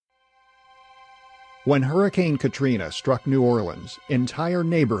When Hurricane Katrina struck New Orleans, entire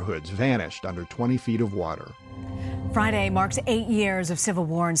neighborhoods vanished under 20 feet of water. Friday marks 8 years of civil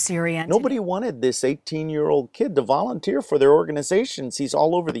war in Syria. Nobody wanted this 18-year-old kid to volunteer for their organizations. He's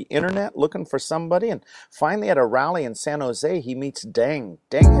all over the internet looking for somebody, and finally at a rally in San Jose, he meets Deng.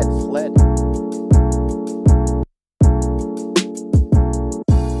 Deng had fled.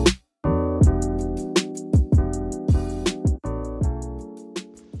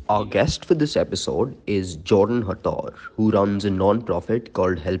 Our guest for this episode is Jordan Hattor, who runs a non-profit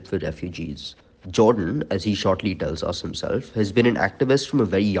called Help for Refugees. Jordan, as he shortly tells us himself, has been an activist from a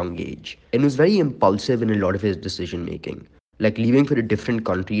very young age and was very impulsive in a lot of his decision making, like leaving for a different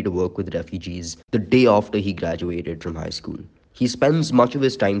country to work with refugees the day after he graduated from high school. He spends much of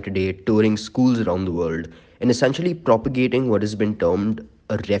his time today touring schools around the world and essentially propagating what has been termed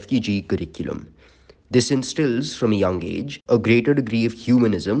a refugee curriculum. This instills, from a young age, a greater degree of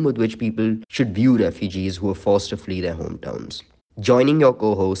humanism with which people should view refugees who are forced to flee their hometowns. Joining your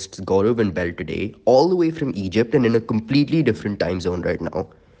co hosts Gaurav and Bell today, all the way from Egypt and in a completely different time zone right now.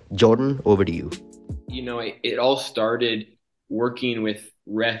 Jordan, over to you. It all started working with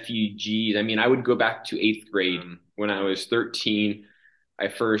refugees. I mean, I would go back to eighth grade. When I was 13, I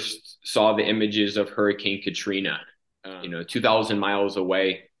first saw the images of Hurricane Katrina, 2,000 miles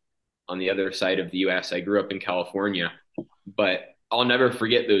away on the other side of the US. I grew up in California, but I'll never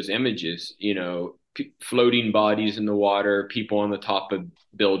forget those images, floating bodies in the water, people on the top of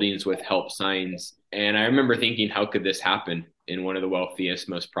buildings with help signs. And I remember thinking, how could this happen in one of the wealthiest,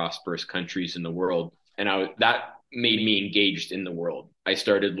 most prosperous countries in the world? And that made me engaged in the world. I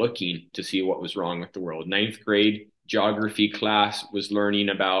started looking to see what was wrong with the world. Ninth grade geography class was learning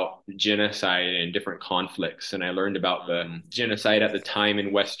about genocide and different conflicts. And I learned about the genocide at the time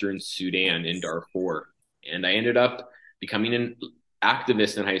in Western Sudan, in Darfur. And I ended up becoming an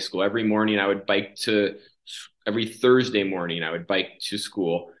activist in high school. Every Thursday morning, I would bike to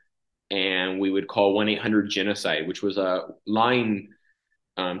school, and we would call 1-800-GENOCIDE, which was a line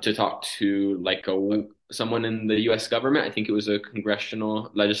to talk to someone in the U.S. government. I think it was a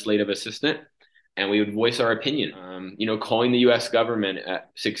congressional legislative assistant. And we would voice our opinion, calling the U.S. government at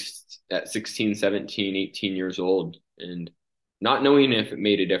 16, 17, 18 years old, and not knowing if it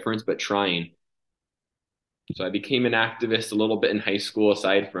made a difference, but trying. So I became an activist a little bit in high school,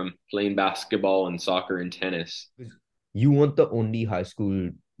 aside from playing basketball and soccer and tennis. You weren't the only high school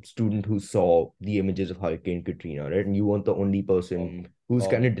student who saw the images of Hurricane Katrina, right? And you weren't the only person who's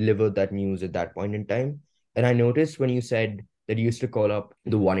kind of delivered that news at that point in time. And I noticed when you said that you used to call up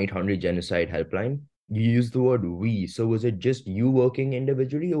the 1-800-GENOCIDE helpline, you used the word we. So was it just you working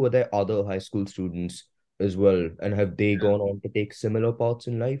individually, or were there other high school students as well? And have they gone on to take similar paths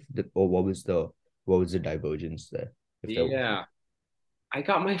in life? Or what was the divergence there? Yeah, I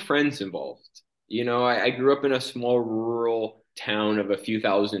got my friends involved. I grew up in a small rural town of a few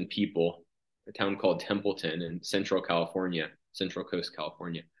thousand people, a town called Templeton in Central Coast,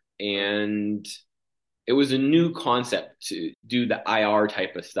 California. And it was a new concept to do the IR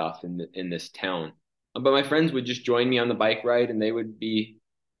type of stuff in this town. But my friends would just join me on the bike ride, and they would be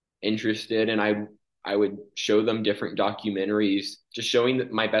interested, and I would show them different documentaries, just showing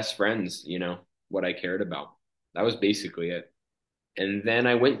my best friends, what I cared about. That was basically it. And then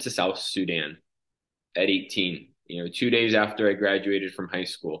I went to South Sudan at 18, 2 days after I graduated from high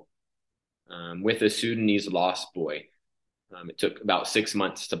school, with a Sudanese lost boy. It took about 6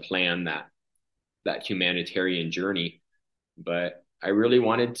 months to plan that humanitarian journey, but I really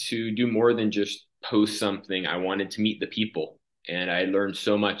wanted to do more than just post something. I wanted to meet the people, and I learned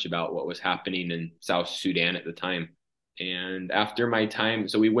so much about what was happening in South Sudan at the time. And after my time,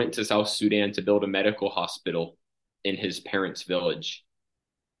 so we went to South Sudan to build a medical hospital in his parents' village.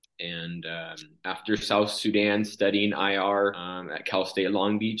 And after South Sudan, studying IR at Cal State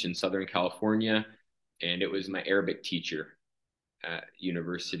Long Beach in Southern California, and it was my Arabic teacher at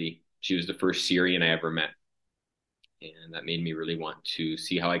university. She was the first Syrian I ever met. And that made me really want to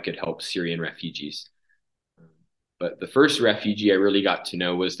see how I could help Syrian refugees. But the first refugee I really got to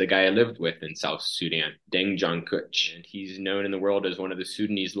know was the guy I lived with in South Sudan, Deng Jongkuch. And he's known in the world as one of the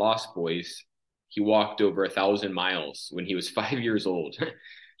Sudanese lost boys. He walked over 1,000 miles when he was 5 years old.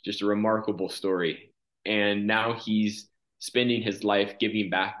 Just a remarkable story. And now he's spending his life giving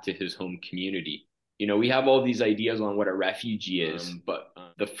back to his home community. We have all these ideas on what a refugee is, but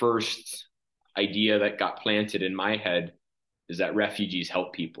the first idea that got planted in my head is that refugees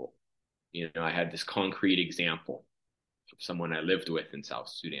help people. I had this concrete example of someone I lived with in South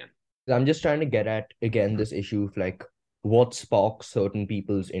Sudan. I'm just trying to get at, again, this issue of what sparks certain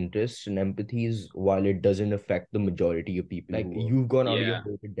people's interests and empathies while it doesn't affect the majority of people. Like you've gone out of your Yeah.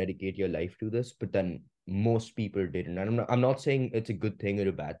 way to dedicate your life to this, but then most people didn't. And I'm not saying it's a good thing or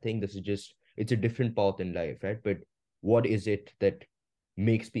a bad thing. This is just it's a different path in life, right? But what is it that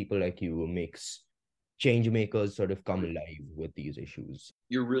makes people like you, or makes change makers sort of come alive with these issues?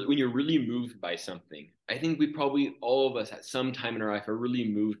 When you're really moved by something. I think we probably all of us at some time in our life are really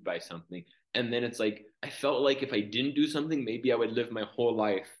moved by something. And then it's like I felt like if I didn't do something, maybe I would live my whole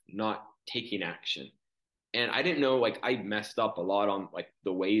life not taking action. And I didn't know like I messed up a lot on like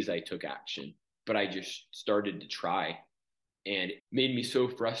the ways I took action, but I just started to try. And it made me so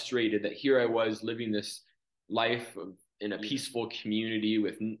frustrated that here I was living this life in a peaceful community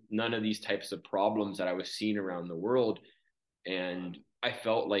with none of these types of problems that I was seeing around the world, and I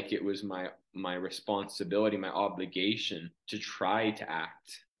felt like it was my responsibility, my obligation to try to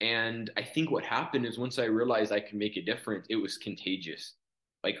act. And I think what happened is once I realized I could make a difference, it was contagious.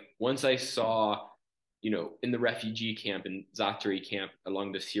 Like once I saw, in the refugee camp in Zaatari camp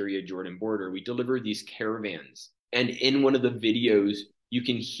along the Syria Jordan border, we delivered these caravans. And in one of the videos, you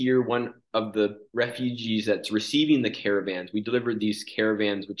can hear one of the refugees that's receiving the caravans. We delivered these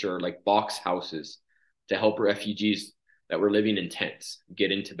caravans, which are like box houses to help refugees that were living in tents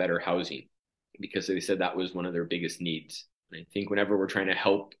get into better housing because they said that was one of their biggest needs. And I think whenever we're trying to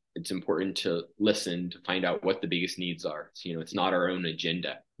help, it's important to listen to find out what the biggest needs are. So, it's not our own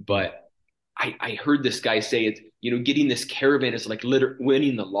agenda. But I heard this guy say it's, getting this caravan is like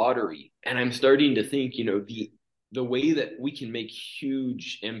winning the lottery. And I'm starting to think, the way that we can make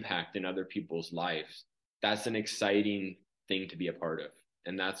huge impact in other people's lives, that's an exciting thing to be a part of.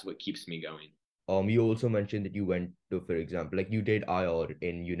 And that's what keeps me going. You also mentioned that you went to, for example, like you did IR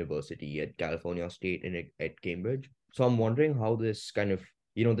in university at California State and at Cambridge. So I'm wondering how this kind of,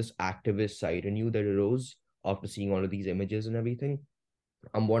 this activist side in you that arose after seeing all of these images and everything.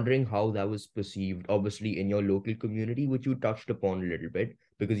 I'm wondering how that was perceived, obviously, in your local community, which you touched upon a little bit,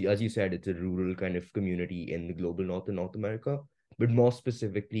 because as you said, it's a rural kind of community in the global north and North America. But more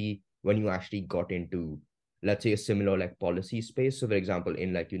specifically, when you actually got into, let's say, a similar like policy space. So, for example,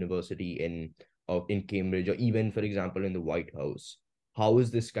 in like university in Cambridge, or even, for example, in the White House, how is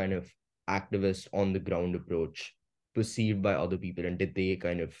this kind of activist on the ground approach perceived by other people, and did they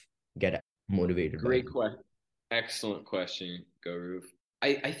kind of get motivated by Great it? question. Excellent question, Gaurav.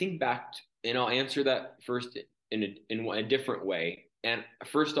 I think back, and I'll answer that first in a different way. And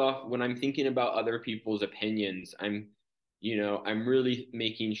first off, when I'm thinking about other people's opinions, I'm really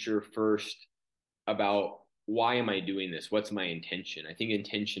making sure first about why am I doing this? What's my intention? I think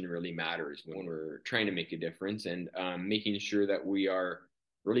intention really matters when we're trying to make a difference, and making sure that we are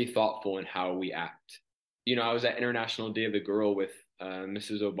really thoughtful in how we act. I was at International Day of the Girl with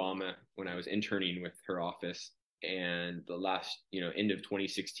Mrs. Obama when I was interning with her office, and the last, end of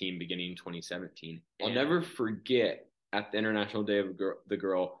 2016, beginning 2017. I'll never forget at the International Day of the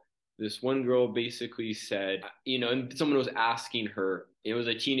Girl, this one girl basically said, and someone was asking her, it was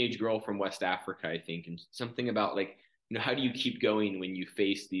a teenage girl from West Africa, I think, and something about like, how do you keep going when you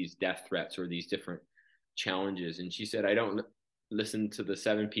face these death threats or these different challenges? And she said, I don't listen to the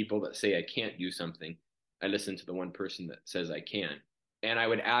 7 people that say I can't do something. I listen to the one person that says I can. And I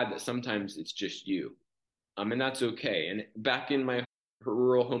would add that sometimes it's just you. And that's okay. And back in my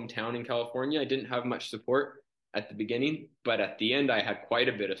rural hometown in California, I didn't have much support at the beginning, but at the end, I had quite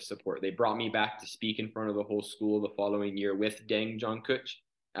a bit of support. They brought me back to speak in front of the whole school the following year with Deng Jongkuch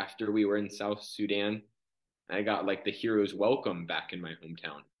after we were in South Sudan. I got like the hero's welcome back in my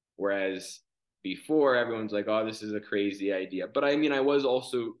hometown. Whereas before, everyone's like, "Oh, this is a crazy idea." But I mean, I was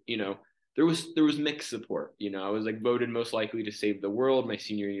also, there was mixed support. I was like voted most likely to save the world my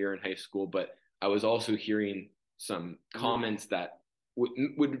senior year in high school, but I was also hearing some comments that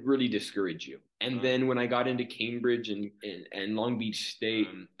would really discourage you. And then when I got into Cambridge and Long Beach State,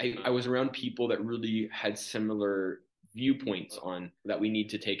 I was around people that really had similar viewpoints on that we need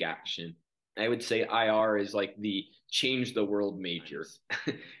to take action. I would say IR is like the change the world major.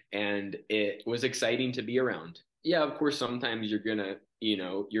 And it was exciting to be around. Yeah, of course, sometimes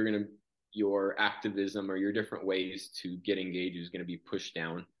your activism or your different ways to get engaged is going to be pushed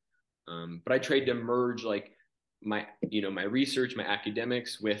down. But I tried to merge like my research, my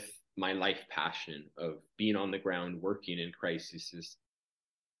academics with my life passion of being on the ground, working in crises.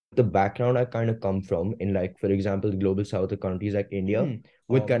 The background I kind of come from in like, for example, the global south of countries like India,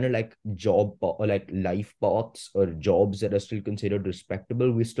 with kind of like or like life paths or jobs that are still considered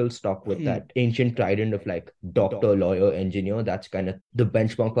respectable, we're still stuck with that ancient trident of like doctor, lawyer, engineer. That's kind of the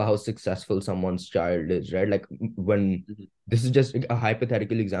benchmark for how successful someone's child is, right? Like when Mhm. this is just a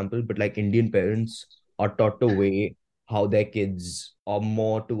hypothetical example, but like Indian parents are taught to weigh how their kids are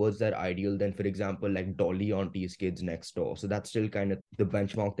more towards that ideal than, for example, like Dolly Auntie's kids next door. So that's still kind of the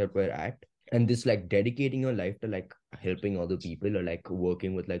benchmark that we're at. And this like dedicating your life to like helping other people or like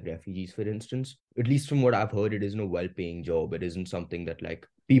working with like refugees, for instance, at least from what I've heard, it isn't a well-paying job. It isn't something that like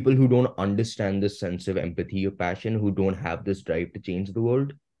people who don't understand this sense of empathy or passion, who don't have this drive to change the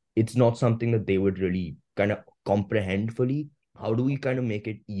world, it's not something that they would really kind of comprehend fully. How do we kind of make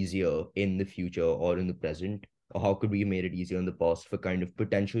it easier in the future or in the present, or how could we made it easier in the past for kind of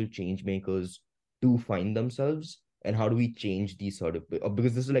potential change makers to find themselves? And how do we change these sort of,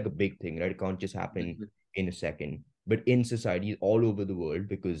 because this is like a big thing, right? It can't just happen in a second, but in society all over the world,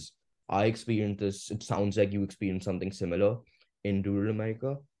 because I experienced this, it sounds like you experienced something similar in rural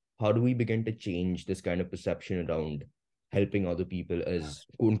America. How do we begin to change this kind of perception around helping other people as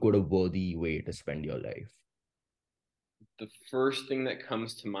quote unquote a worthy way to spend your life? The first thing that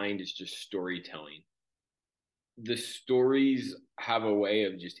comes to mind is just storytelling. The stories have a way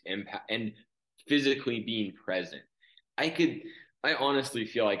of just impact and physically being present. I could, I honestly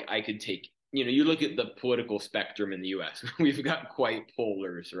feel like I could take, you look at the political spectrum in the US, we've got quite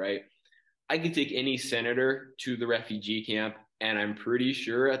polars, right? I could take any senator to the refugee camp, and I'm pretty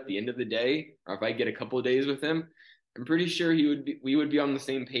sure at the end of the day, or if I get a couple of days with him, I'm pretty sure we would be on the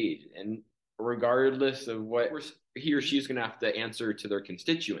same page. And regardless of what he or she's going to have to answer to their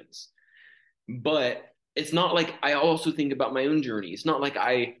constituents. But it's not like I also think about my own journey. It's not like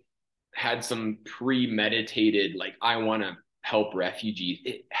I had some premeditated, like, I want to help refugees.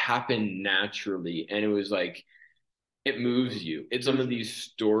 It happened naturally. And it was like, it moves you. It's some of these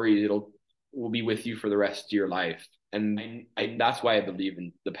stories, will be with you for the rest of your life. And that's why I believe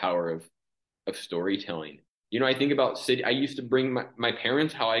in the power of storytelling. I think about city. I used to bring my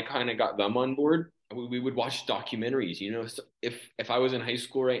parents, how I kind of got them on board. We would watch documentaries. So if I was in high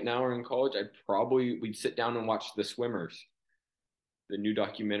school right now or in college, we'd sit down and watch The Swimmers, the new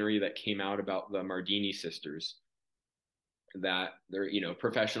documentary that came out about the Mardini sisters, that they're,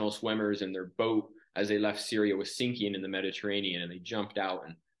 professional swimmers, and their boat as they left Syria was sinking in the Mediterranean, and they jumped out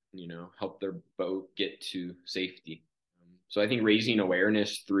and, helped their boat get to safety. So I think raising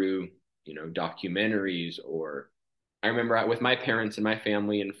awareness through, documentaries, or I remember with my parents and my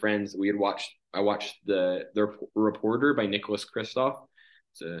family and friends, I watched the Reporter by Nicholas Kristof.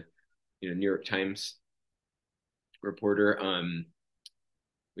 It's a, New York Times reporter.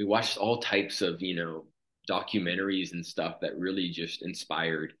 We watched all types of, documentaries and stuff that really just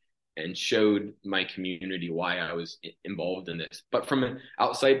inspired and showed my community why I was involved in this. But from an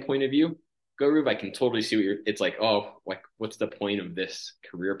outside point of view, Gaurav, I can totally see it's like, oh, like, what's the point of this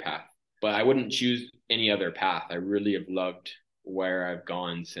career path? But I wouldn't choose any other path. I really have loved where I've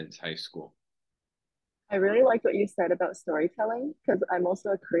gone since high school. I really like what you said about storytelling because I'm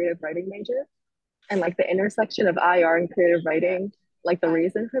also a creative writing major. And like the intersection of IR and creative writing, like the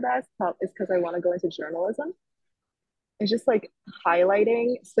reason for that is because I want to go into journalism. It's just like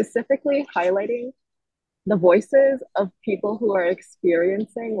specifically highlighting the voices of people who are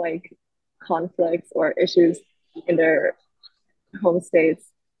experiencing like conflicts or issues in their home states,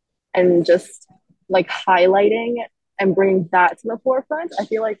 and just like highlighting and bringing that to the forefront. I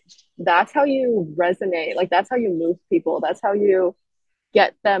feel like that's how you resonate. Like that's how you move people. That's how you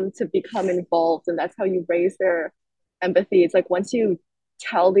get them to become involved, and that's how you raise their empathy. It's like once you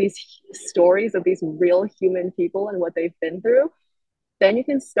tell these stories of these real human people and what they've been through, then you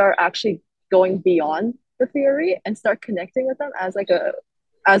can start actually going beyond the theory and start connecting with them as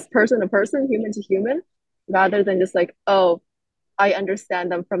as person to person, human to human, rather than just like, oh, I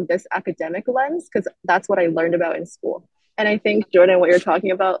understand them from this academic lens because that's what I learned about in school. And I think, Jordan, what you're talking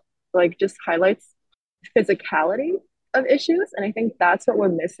about like just highlights physicality of issues, and I think that's what we're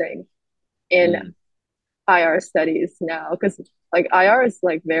missing in IR studies now, because like IR is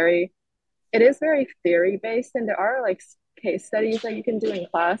like it is very theory based, and there are like case studies that you can do in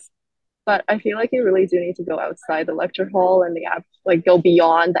class, but I feel like you really do need to go outside the lecture hall and like go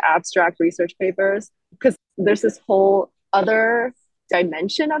beyond the abstract research papers, because there's this whole other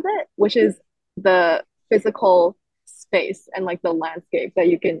dimension of it, which is the physical space and like the landscape that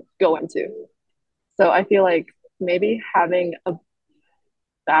you can go into. So I feel like maybe having a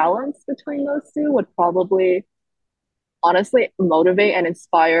balance between those two would probably honestly motivate and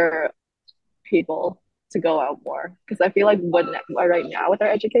inspire people to go out more. Because I feel like right now with our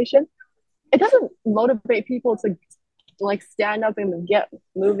education, it doesn't motivate people to like stand up and get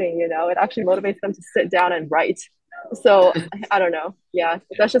moving, it actually motivates them to sit down and write. So I don't know. Yeah,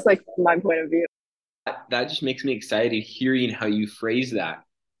 that's just like my point of view. That just makes me excited hearing how you phrase that.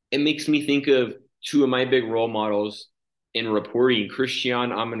 It makes me think of two of my big role models in reporting,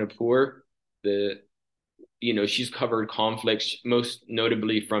 Christian Amanpour, the she's covered conflicts, most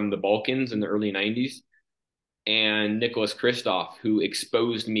notably from the Balkans in the early 90s, and Nicholas Kristof, who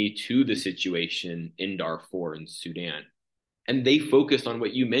exposed me to the situation in Darfur and Sudan. And they focused on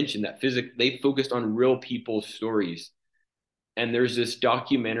what you mentioned, they focused on real people's stories. And there's this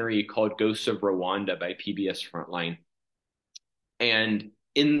documentary called Ghosts of Rwanda by PBS Frontline. And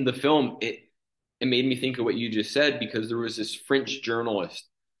in the film, it made me think of what you just said, because there was this French journalist,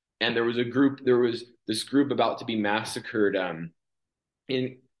 and there was this group about to be massacred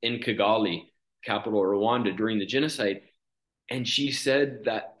in Kigali, capital of Rwanda, during the genocide. And she said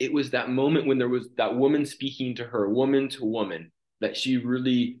that it was that moment when there was that woman speaking to her, woman to woman, that she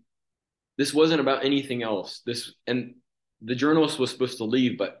really, this wasn't about anything else. And the journalist was supposed to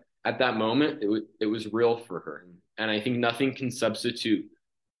leave, but at that moment, it was real for her. And I think nothing can substitute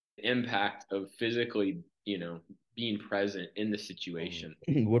the impact of physically, being present in the situation.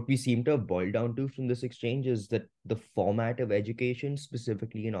 What we seem to have boiled down to from this exchange is that the format of education,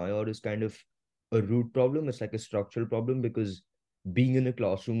 specifically in IR, is kind of a root problem. It's like a structural problem, because being in a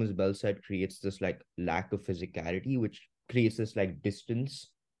classroom, as Bell said, creates this like lack of physicality, which creates this like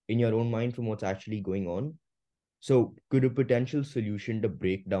distance in your own mind from what's actually going on. So could a potential solution to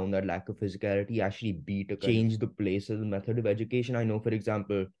break down that lack of physicality actually be to change the place of the method of education? I know, for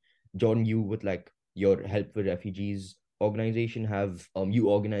example, John, you with like your Help for Refugees organization have you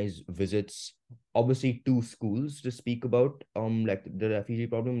organize visits obviously to schools to speak about like the refugee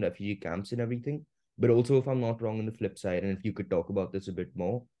problem, refugee camps and everything. But also, if I'm not wrong, on the flip side, and if you could talk about this a bit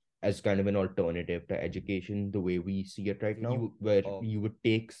more as kind of an alternative to education, the way we see it right now, where you would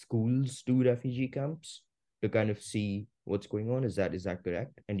take schools to refugee camps to kind of see what's going on. Is that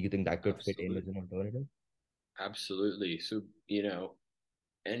correct? And do you think that could fit in as Absolutely. an alternative? Absolutely. So,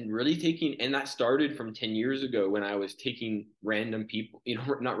 and really and that started from 10 years ago when I was taking random people,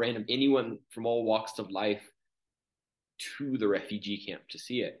 not random, anyone from all walks of life to the refugee camp to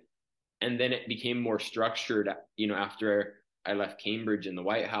see it. And then it became more structured, after I left Cambridge in the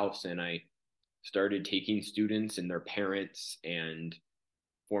White House, and I started taking students and their parents and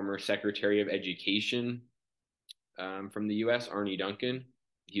former Secretary of Education from the US, Arne Duncan.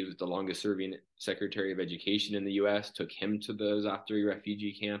 He was the longest serving Secretary of Education in the US, took him to the Zaatari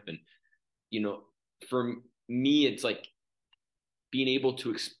refugee camp. And, for me, it's like being able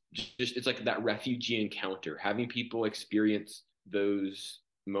to just, it's like that refugee encounter, having people experience those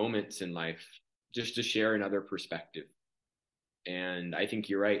moments in life just to share another perspective. And I think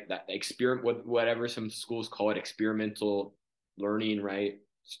you're right, that experiment, whatever some schools call it, experimental learning, right?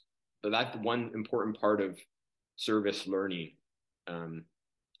 But that's one important part of service learning, um,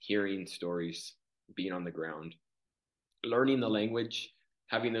 hearing stories, being on the ground, learning the language,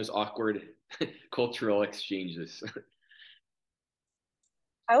 having those awkward cultural exchanges.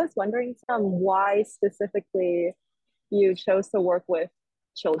 I was wondering why specifically you chose to work with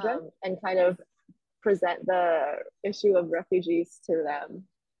children and kind of present the issue of refugees to them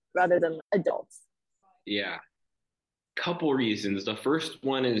rather than adults. Yeah, couple reasons. The first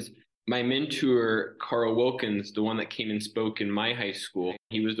one is my mentor, Carl Wilkins, the one that came and spoke in my high school.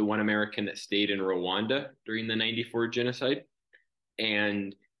 He was the one American that stayed in Rwanda during the 94 genocide.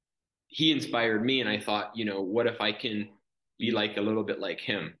 And he inspired me. And I thought, what if I can be like a little bit like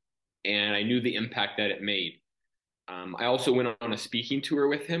him? And I knew the impact that it made. I also went on a speaking tour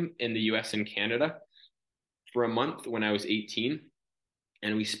with him in the US and Canada for a month when I was 18.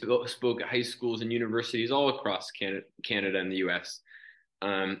 And we spoke at high schools and universities all across Canada and the US.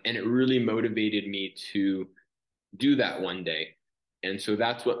 And it really motivated me to do that one day. And so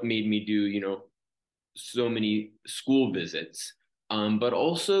that's what made me do, so many school visits. But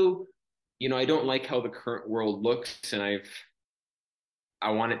also, I don't like how the current world looks, and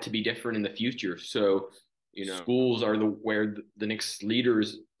I want it to be different in the future. So, schools are where the next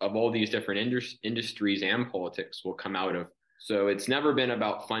leaders of all these different industries and politics will come out of. So it's never been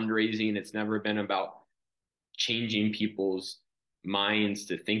about fundraising. It's never been about changing people's minds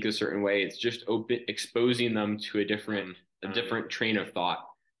to think a certain way. It's just exposing them to a different train of thought,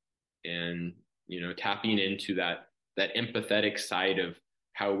 and tapping into that empathetic side of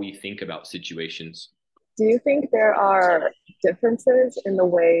how we think about situations. Do you think there are differences in the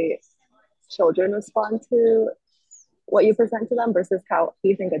way children respond to what you present to them versus how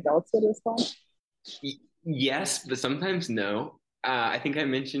you think adults would respond? Yes, but sometimes no. I think I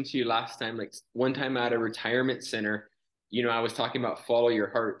mentioned to you last time, like one time at a retirement center, I was talking about follow your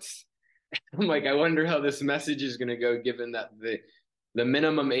hearts. I'm like, I wonder how this message is going to go, given that the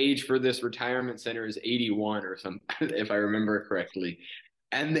minimum age for this retirement center is 81 or something, if I remember correctly.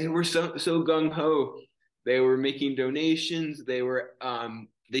 And they were so gung ho. They were making donations. They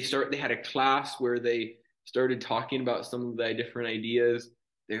had a class where they started talking about some of the different ideas.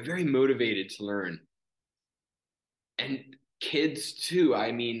 They're very motivated to learn. And kids too.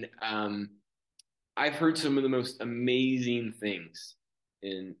 I mean, I've heard some of the most amazing things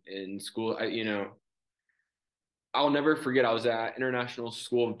in school. I'll never forget. I was at International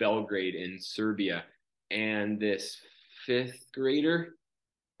School of Belgrade in Serbia, and this fifth grader,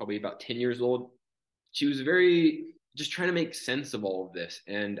 probably about 10 years old, she was very just trying to make sense of all of this.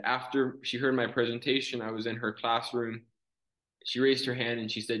 And after she heard my presentation, I was in her classroom. She raised her hand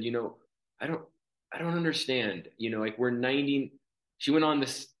and she said, I don't I don't understand. Like we're 90, she went on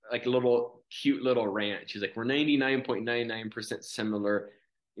this like little cute little rant. She's like, we're 99.99% similar.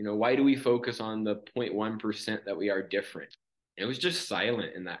 Why do we focus on the 0.1% that we are different? And it was just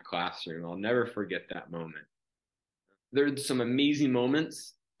silent in that classroom. I'll never forget that moment. There's some amazing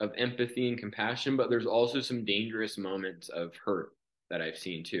moments of empathy and compassion, but there's also some dangerous moments of hurt that I've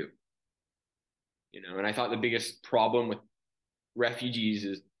seen too. And I thought the biggest problem with refugees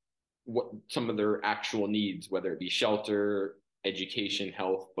is what some of their actual needs, whether it be shelter, education,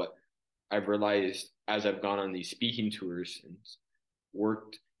 health. But I've realized as I've gone on these speaking tours and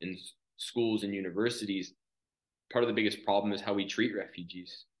worked in schools and universities, part of the biggest problem is how we treat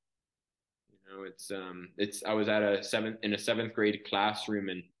refugees. It's I was at in a seventh grade classroom,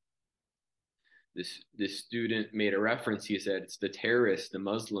 and this student made a reference. He said it's the terrorists, the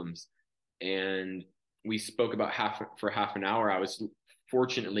Muslims, and we spoke about half an hour. I was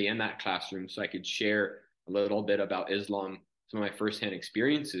fortunately in that classroom, so I could share a little bit about Islam, some of my firsthand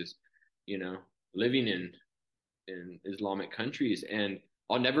experiences, living in Islamic countries. And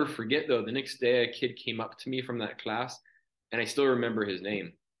I'll never forget though, the next day a kid came up to me from that class, and I still remember his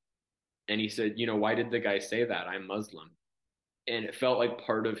name. And he said, why did the guy say that? I'm Muslim. And it felt like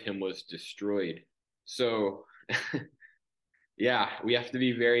part of him was destroyed. So yeah, we have to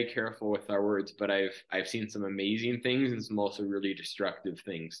be very careful with our words, but I've seen some amazing things and some also really destructive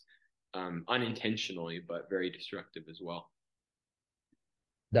things, unintentionally, but very destructive as well.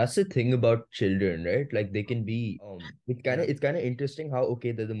 That's the thing about children, right? Like they can be Yeah. it's kind of interesting how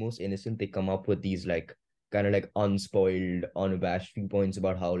okay, they're the most innocent. They come up with these like kind of like unspoiled, unabashed viewpoints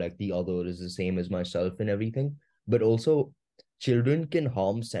about how like the other is the same as myself and everything. But also children can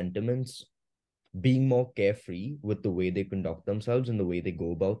harm sentiments being more carefree with the way they conduct themselves and the way they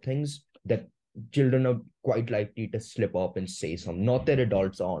go about things, that children are quite likely to slip up and say something. Not that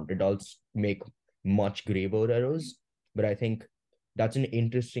adults aren't. Adults make much graver errors, but I think that's an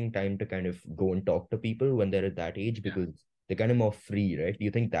interesting time to kind of go and talk to people when they're at that age Yeah. because they're kind of more free, right? Do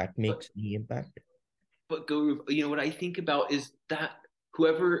you think that But makes any impact? go, what I think about is that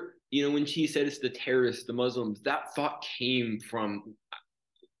whoever, when she said it's the terrorists, the Muslims, that thought came from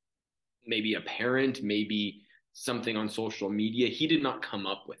maybe a parent, maybe something on social media. He did not come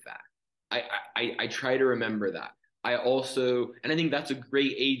up with that. I try to remember that. I also, and I think that's a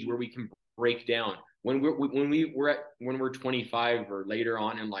great age where we can break down when we're 25 or later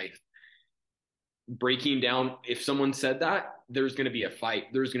on in life, breaking down. If someone said that, there's going to be a fight.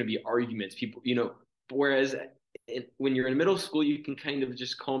 There's going to be arguments. People, whereas when you're in middle school, you can kind of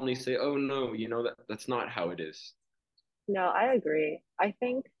just calmly say, "Oh no, that's not how it is." No, I agree. I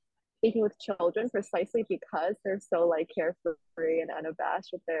think speaking with children precisely because they're so like carefree and unabashed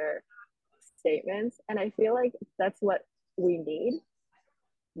with their statements. And I feel like that's what we need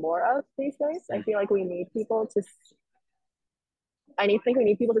more of these days. I feel like we need people to, think we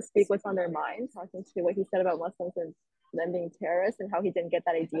need people to speak what's on their mind, talking to what he said about Muslims and them being terrorists and how he didn't get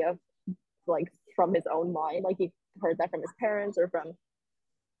that idea like from his own mind. Like he heard that from his parents or from,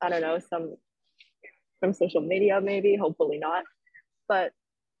 I don't know, from social media, maybe, hopefully not. But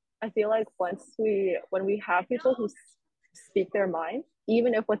I feel like when we have people who speak their mind,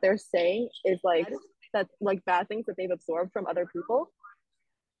 even if what they're saying is like that, like bad things that they've absorbed from other people,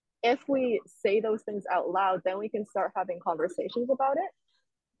 if we say those things out loud, then we can start having conversations about it,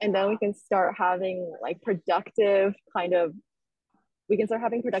 and then we can start having like productive kind of we can start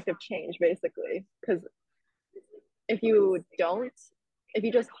having productive change basically. Because if you don't, if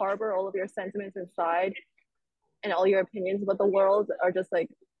you just harbor all of your sentiments inside and all your opinions about the world are just like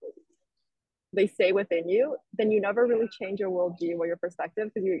they stay within you, then you never really change your worldview or your perspective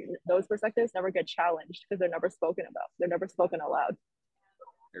because those perspectives never get challenged because they're never spoken about. They're never spoken aloud.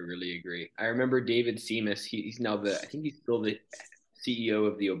 I really agree. I remember David Seamus. He's now I think he's still the CEO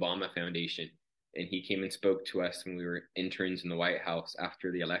of the Obama Foundation. And he came and spoke to us when we were interns in the White House after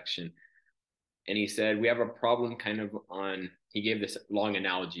the election. And he said, we have a problem kind of he gave this long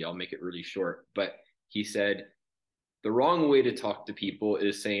analogy. I'll make it really short. But he said, the wrong way to talk to people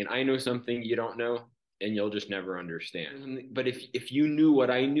is saying, I know something you don't know. and you'll just never understand. But if you knew what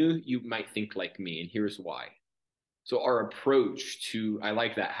I knew, you might think like me, and here's why. So our approach to, I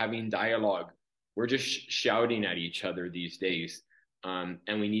like that, having dialogue. We're just shouting at each other these days, and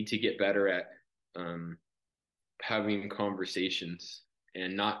we need to get better at um, having conversations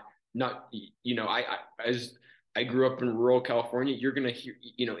and not I as I grew up in rural California. You're gonna hear,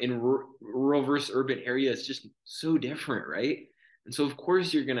 in rural versus urban area, it's just so different, right? And so of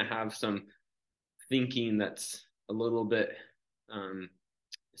course you're gonna have some thinking that's a little bit um,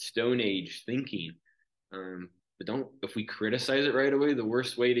 Stone Age thinking. But don't, if we criticize it right away, the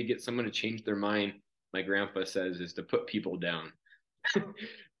worst way to get someone to change their mind, my grandpa says, is to put people down.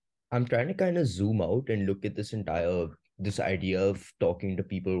 I'm trying to kind of zoom out and look at this idea of talking to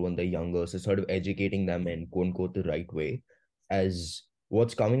people when they're younger, so sort of educating them in quote unquote the right way. As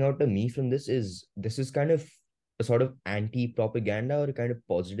what's coming out to me from this is kind of a sort of anti-propaganda or a kind of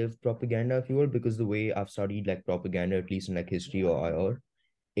positive propaganda, if you will, because the way I've studied like propaganda, at least in like history or IR,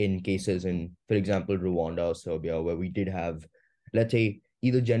 in cases in, for example, Rwanda or Serbia, where we did have, let's say,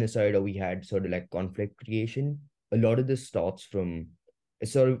 either genocide or we had sort of like conflict creation. A lot of this starts from,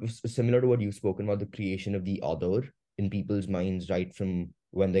 it's sort of similar to what you've spoken about, the creation of the other in people's minds, right from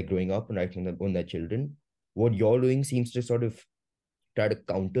when they're growing up and right from when they're children. What you're doing seems to sort of try to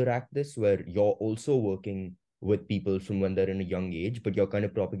counteract this, where you're also working with people from when they're in a young age, but you're kind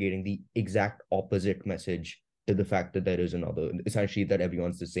of propagating the exact opposite message to the fact that there is another, essentially that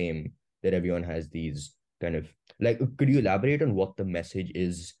everyone's the same, that everyone has these kind of like, could you elaborate on what the message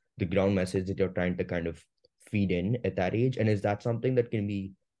is, the ground message that you're trying to kind of feed in at that age? And is that something that can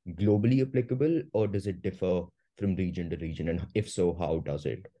be globally applicable, or does it differ from region to region? And if so, how does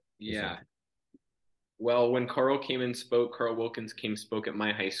it? Yeah. Well, when Carl Wilkins came spoke at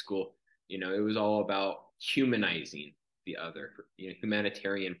my high school, it was all about humanizing the other,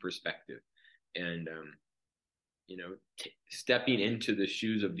 humanitarian perspective, and stepping into the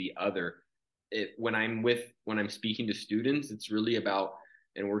shoes of the other. When I'm speaking to students, it's really about,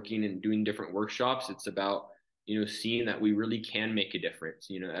 and working and doing different workshops, it's about, seeing that we really can make a difference,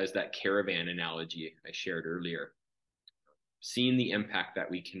 as that caravan analogy I shared earlier, seeing the impact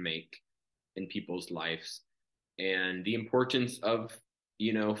that we can make in people's lives and the importance of,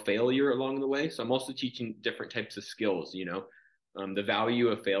 failure along the way. So I'm also teaching different types of skills, the value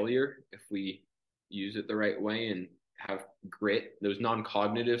of failure if we use it the right way, and have grit, those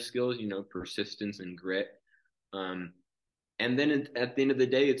non-cognitive skills, persistence and grit. Um, and then at the end of the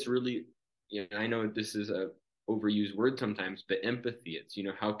day, it's really, I know this is a overused word sometimes, but empathy. It's,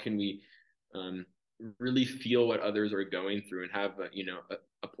 how can we um, really feel what others are going through and have,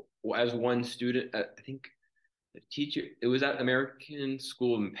 as one student, I think the teacher, it was at American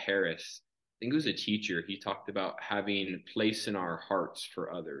school in Paris. I think it was a teacher. He talked about having place in our hearts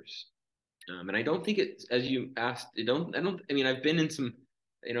for others. And I don't think it's, as you asked, I mean, I've been in some,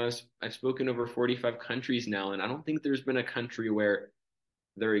 I've spoken over 45 countries now, and I don't think there's been a country where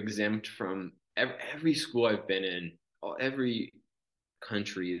they're exempt from every school I've been in, every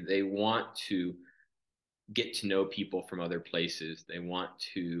country, they want to get to know people from other places. They want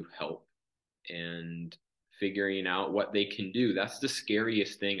to help, and figuring out what they can do. That's the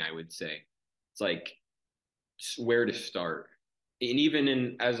scariest thing, I would say. It's like where to start. And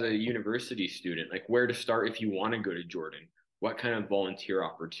even as a university student, like where to start if you want to go to Jordan. What kind of volunteer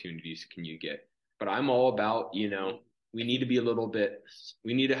opportunities can you get? But I'm all about, we need to be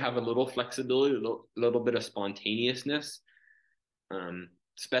we need to have a little flexibility, a little bit of spontaneousness,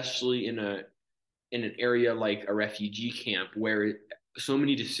 especially in an area like a refugee camp where so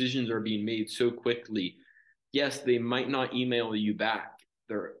many decisions are being made so quickly. Yes, they might not email you back.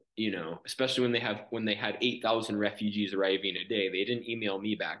 They're, especially when they had 8,000 refugees arriving a day, they didn't email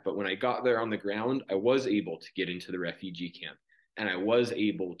me back. But when I got there on the ground, I was able to get into the refugee camp, and I was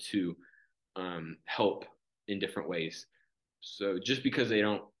able to help in different ways. So just because they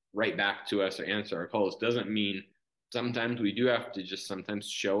don't write back to us or answer our calls doesn't mean, sometimes we do have to just sometimes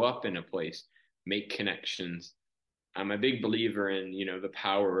show up in a place, make connections. I'm a big believer in, the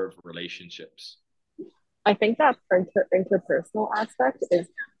power of relationships. I think that interpersonal aspect is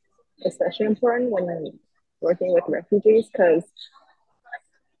especially important when working with refugees because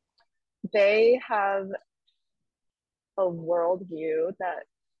they have a worldview that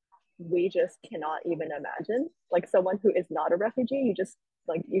we just cannot even imagine. Like someone who is not a refugee, you just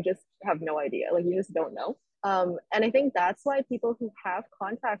have no idea. Like you just don't know. And I think that's why people who have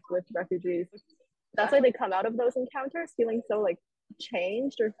contact with refugees, that's why they come out of those encounters feeling so like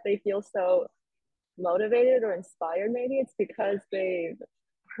changed, or they feel so motivated or inspired. Maybe it's because they've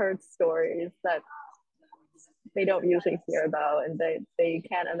heard stories that they don't usually hear about and they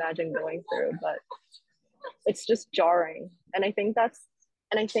can't imagine going through. But it's just jarring. And I think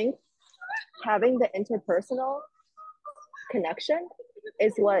having the interpersonal connection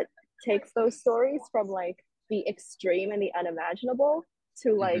is what takes those stories from like the extreme and the unimaginable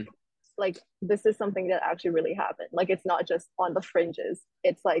to Hmm. like this is something that actually really happened. Like it's not just on the fringes.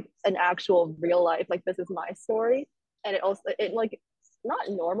 It's like an actual real life, like this is my story. And it like not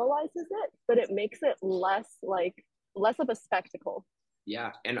normalizes it, but it makes it less of a spectacle.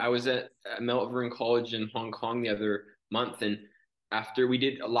 Yeah, and I was at Melbourne College in Hong Kong the other month, and after we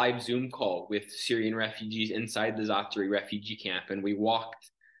did a live Zoom call with Syrian refugees inside the Zaatari refugee camp, and we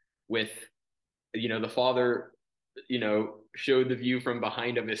walked with, the father, showed the view from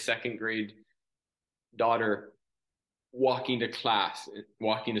behind of his second grade daughter walking to class,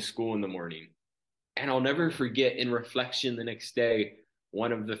 walking to school in the morning. And I'll never forget in reflection the next day,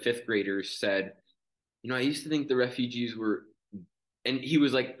 one of the fifth graders said, I used to think the refugees were, and he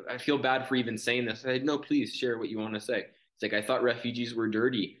was like, I feel bad for even saying this. I said, no, please share what you want to say. It's like, I thought refugees were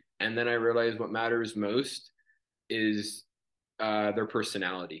dirty. And then I realized what matters most is their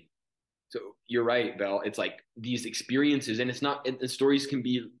personality. So you're right, Belle. It's like these experiences, and it's not, the stories can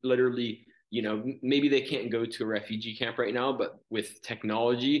be literally, maybe they can't go to a refugee camp right now, but with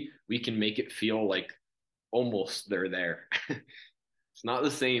technology, we can make it feel like almost they're there. It's not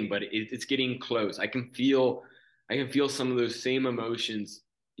the same, but it's getting close. I can feel some of those same emotions.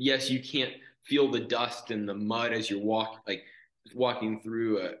 Yes, you can't feel the dust and the mud as you're walking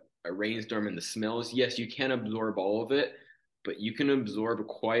through a rainstorm and the smells. Yes, you can absorb all of it, but you can absorb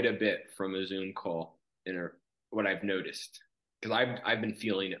quite a bit from a Zoom call what I've noticed because I've been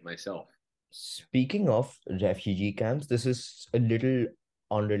feeling it myself. Speaking of refugee camps, this is a little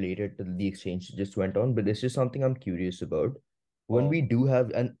unrelated to the exchange that just went on, but this is something I'm curious about. When we do have,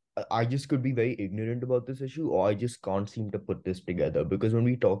 and I just could be very ignorant about this issue, or I just can't seem to put this together. Because when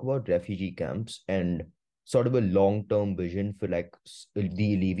we talk about refugee camps and sort of a long-term vision for like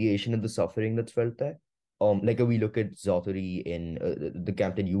the alleviation of the suffering that's felt there, like if we look at Zotari in the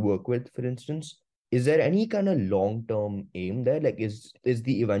camp that you work with, for instance, is there any kind of long term aim there? Like, is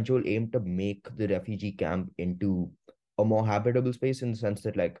the eventual aim to make the refugee camp into a more habitable space in the sense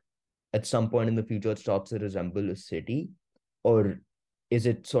that, like, at some point in the future, it starts to resemble a city, or is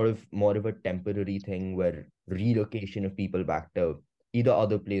it sort of more of a temporary thing where relocation of people back to either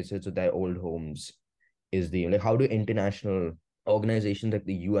other places or their old homes is the like? How do international organizations like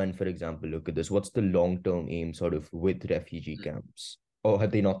the UN, for example, look at this? What's the long term aim, sort of, with refugee camps, or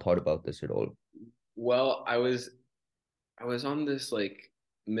have they not thought about this at all? Well, I was on this like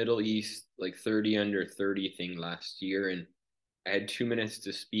Middle East like 30 under 30 thing last year, and I had 2 minutes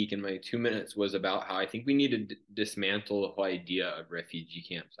to speak, and my 2 minutes was about how I think we need to dismantle the whole idea of refugee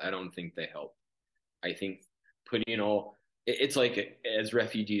camps. I don't think they help. I think putting it's like as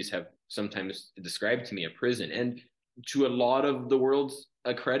refugees have sometimes described to me a prison, and to a lot of the world's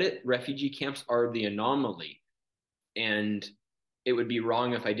credit, refugee camps are the anomaly. And it would be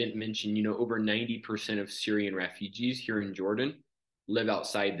wrong if I didn't mention, over 90% of Syrian refugees here in Jordan live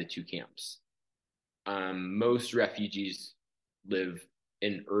outside the two camps. Most refugees live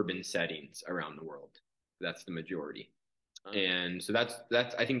in urban settings around the world. That's the majority. And so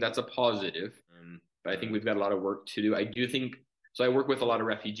that's I think that's a positive. But I think we've got a lot of work to do. I do think so. I work with a lot of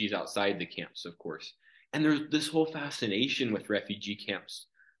refugees outside the camps, of course, and there's this whole fascination with refugee camps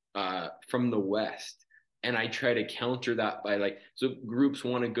from the West, and I try to counter that by like so groups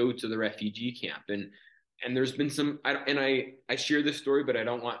want to go to the refugee camp, and there's been some I share this story, but I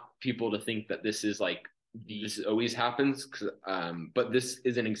don't want people to think that this is like this always happens. But this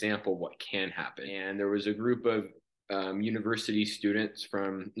is an example of what can happen. And there was a group of university students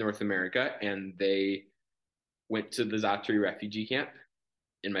from North America, and they went to the Zatari refugee camp.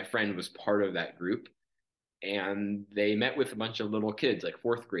 And my friend was part of that group. And they met with a bunch of little kids, like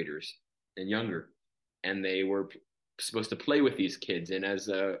fourth graders and younger. And they were supposed to play with these kids. And as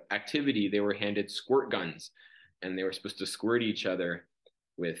a activity, they were handed squirt guns, and they were supposed to squirt each other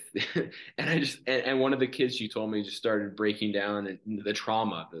with. And one of the kids, she told me, just started breaking down and the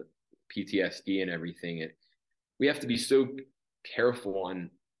trauma, the PTSD and everything. We have to be so careful on.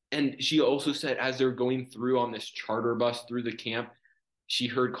 And she also said, as they're going through on this charter bus through the camp, she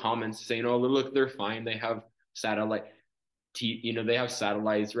heard comments saying, "Oh, look, they're fine. They have satellite, they have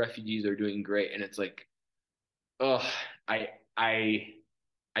satellites. Refugees are doing great." And it's like, oh, I, I,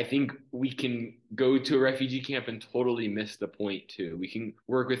 I think we can go to a refugee camp and totally miss the point too. We can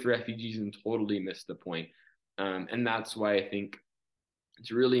work with refugees and totally miss the point. And that's why I think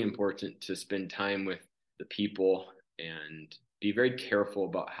it's really important to spend time with the people and be very careful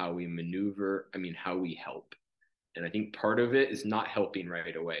about how we maneuver. I mean, how we help. And I think part of it is not helping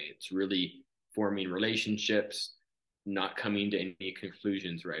right away. It's really forming relationships, not coming to any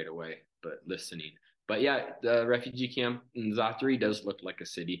conclusions right away, but listening. But yeah, the refugee camp in Zaatari does look like a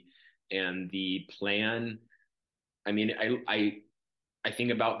city, and the plan. I mean, I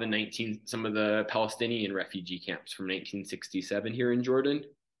think about some of the Palestinian refugee camps from 1967 here in Jordan.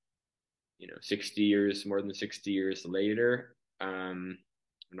 60 years, more than 60 years later,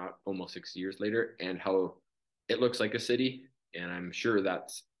 not almost 60 years later, and how it looks like a city. And I'm sure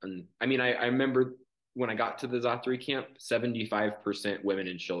I remember when I got to the Zaatari camp, 75% women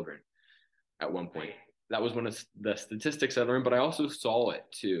and children at one point. That was one of the statistics I learned, but I also saw it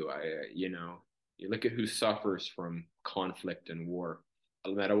too. You look at who suffers from conflict and war. I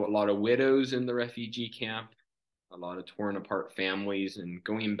met a lot of widows in the refugee camp, a lot of torn apart families. And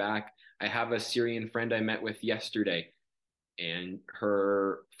going back, I have a Syrian friend I met with yesterday, and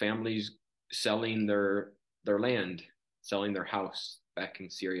her family's selling their land, selling their house back in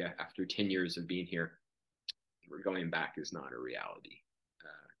Syria after 10 years of being here. We're going back is not a reality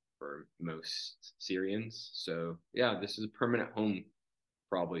for most Syrians. So yeah, this is a permanent home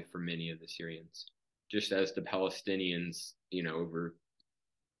probably for many of the Syrians. Just as the Palestinians, over,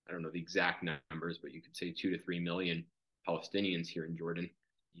 I don't know the exact numbers, but you could say 2 to 3 million Palestinians here in Jordan.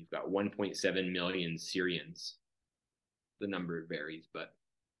 You've got 1.7 million Syrians. The number varies, but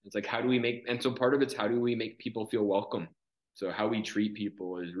it's like, and so part of it's how do we make people feel welcome? So how we treat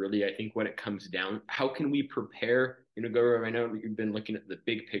people is really, I think, when it comes down, how can we prepare, Gaurav, I know you've been looking at the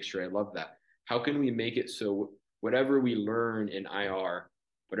big picture. I love that. How can we make it so whatever we learn in IR,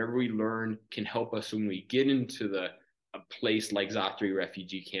 whatever we learn can help us when we get into a place like Zaatari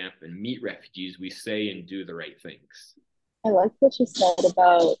refugee camp and meet refugees, we say and do the right things. I like what you said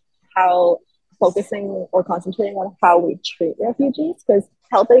about how focusing or concentrating on how we treat refugees, because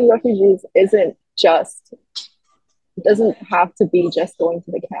helping refugees doesn't have to be just going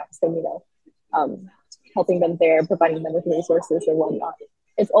to the camps and helping them there, providing them with resources and whatnot.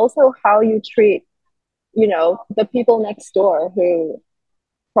 It's also how you treat the people next door who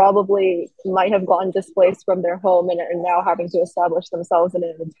probably might have gotten displaced from their home and are now having to establish themselves in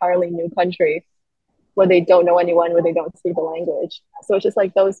an entirely new country where they don't know anyone, where they don't speak the language. So it's just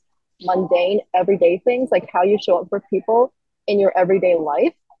like those mundane, everyday things, like how you show up for people in your everyday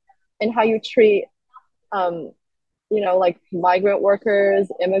life and how you treat, like migrant workers,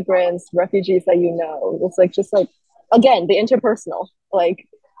 immigrants, refugees that It's like, just like, again, the interpersonal, like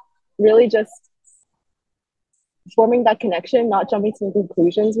really just forming that connection, not jumping to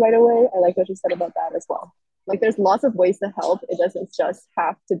conclusions right away. I like what you said about that as well. Like there's lots of ways to help. It doesn't just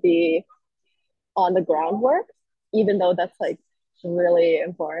have to be on the groundwork, even though that's like really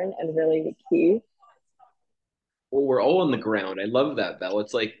important and really key. Well, we're all on the ground. I love that, Belle.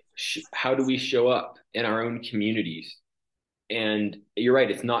 It's like, how do we show up in our own communities? And you're right.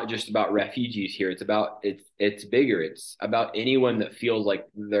 It's not just about refugees here. It's bigger. It's about anyone that feels like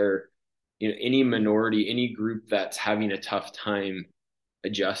they're, any minority, any group that's having a tough time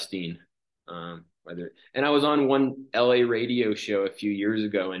adjusting. And I was on one LA radio show a few years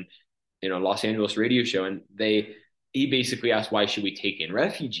ago, and Los Angeles radio show, and he basically asked, why should we take in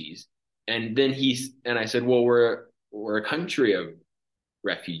refugees? And then I said, well, we're a country of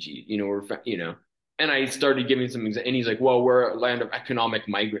refugees, and I started giving some examples, and he's like, well, we're a land of economic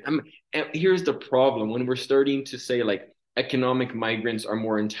migrants. And here's the problem: when we're starting to say like economic migrants are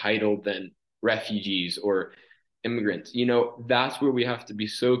more entitled than refugees or immigrants, that's where we have to be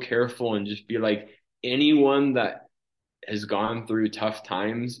so careful and just be like, anyone that has gone through tough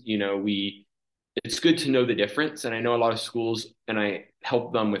times, it's good to know the difference. And I know a lot of schools, and I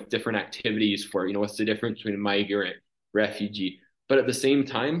help them with different activities for, what's the difference between migrant, refugee. But at the same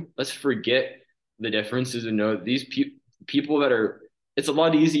time, let's forget the differences and know that these people it's a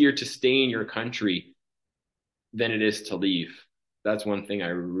lot easier to stay in your country than it is to leave. That's one thing I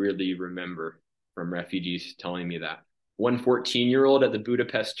really remember from refugees telling me that. One 14-year-old at the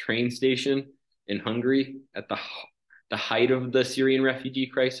Budapest train station in Hungary at the height of the Syrian refugee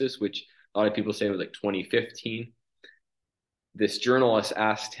crisis, which a lot of people say was like 2015. This journalist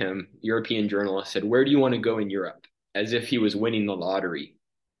asked him, European journalist said, where do you want to go in Europe? As if he was winning the lottery.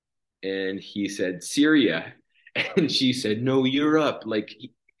 And he said, Syria. And she said, no, Europe. Like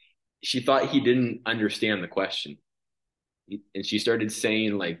she thought he didn't understand the question. And she started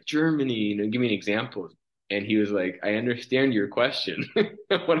saying like Germany, give me an example. And he was like, I understand your question.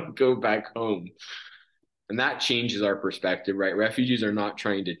 I want to go back home. And that changes our perspective, right? Refugees are not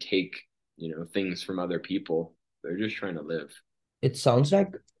trying to take, things from other people. They're just trying to live. It sounds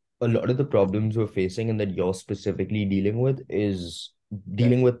like a lot of the problems we're facing and that you're specifically dealing with is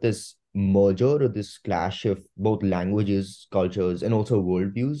dealing with this merger or this clash of both languages, cultures, and also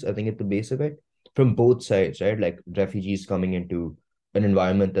worldviews, I think, at the base of it, from both sides, right? Like refugees coming into an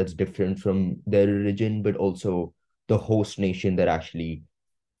environment that's different from their religion, but also the host nation that actually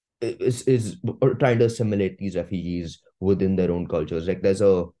is or trying to assimilate these refugees within their own cultures. Like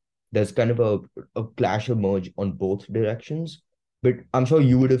there's kind of a clash emerge on both directions. But I'm sure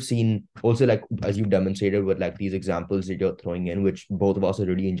you would have seen also, like as you demonstrated with like these examples that you're throwing in, which both of us are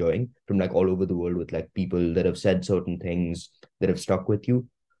really enjoying from like all over the world with like people that have said certain things that have stuck with you.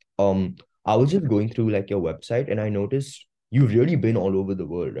 Um, I was just going through like your website and I noticed you've really been all over the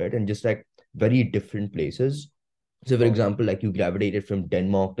world, right? And just like very different places. So, for example, like you gravitated from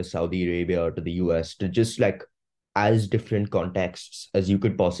Denmark to Saudi Arabia to the US to just like as different contexts as you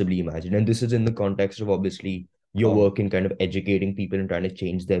could possibly imagine. And this is in the context of obviously your work in kind of educating people and trying to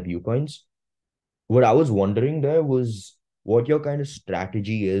change their viewpoints. What I was wondering there was what your kind of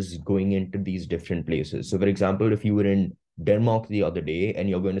strategy is going into these different places. So, for example, if you were in Denmark the other day and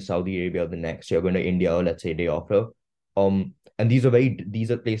you're going to Saudi Arabia the next, you're going to India, let's say day after. And these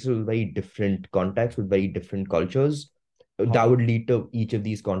are places with very different contexts, with very different cultures. That would lead to each of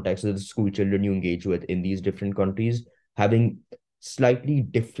these contexts, the school children you engage with in these different countries having slightly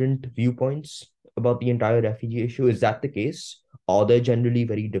different viewpoints about the entire refugee issue. Is that the case? Are there generally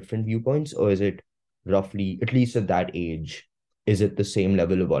very different viewpoints, or is it roughly, at least at that age, is it the same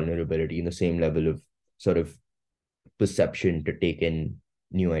level of vulnerability and the same level of sort of perception to take in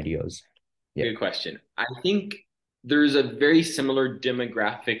new ideas? Yeah. Good question. I think there's a very similar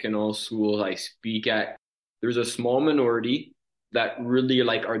demographic in all schools I speak at. There's a small minority that really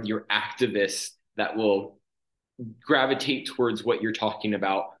like are your activists that will gravitate towards what you're talking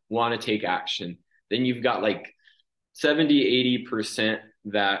about, want to take action. Then you've got like 70, 80%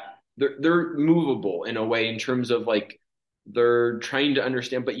 that they're movable in a way in terms of like they're trying to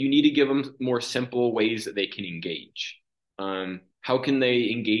understand, but you need to give them more simple ways that they can engage. How can they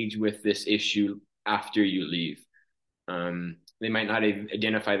engage with this issue after you leave? They might not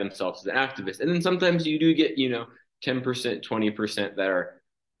identify themselves as an activist. And then sometimes you do get, 10%, 20% that are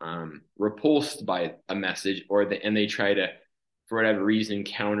repulsed by a message and they try to, for whatever reason,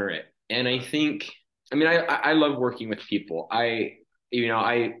 counter it. And I love working with people. I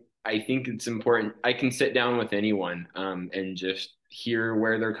think it's important. I can sit down with anyone and just hear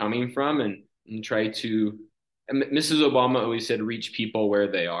where they're coming from and try to. And Mrs. Obama always said, reach people where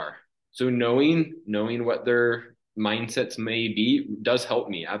they are. So knowing what their mindsets may be does help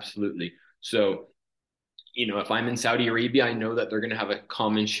me absolutely. So if I'm in Saudi Arabia, I know that they're going to have a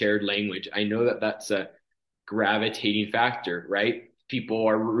common shared language. I know that that's a gravitating factor, right? People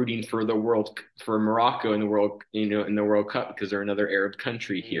are rooting for Morocco in the World Cup because they're another Arab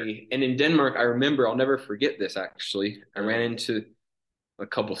country here. And in Denmark, I remember, I'll never forget this actually. I ran into a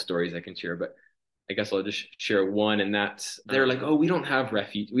couple stories I can share, but I guess I'll just share one. And that's, they're like, oh, we don't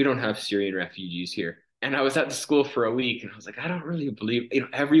have Syrian refugees here. And I was at the school for a week and I was like, I don't really believe,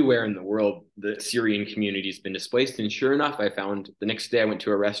 everywhere in the world, the Syrian community has been displaced. And sure enough, I found the next day I went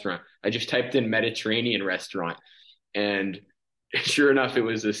to a restaurant. I just typed in Mediterranean restaurant. And sure enough, it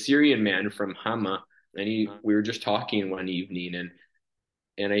was a Syrian man from Hama. And we were just talking one evening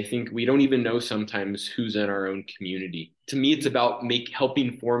and I think we don't even know sometimes who's in our own community. To me, it's about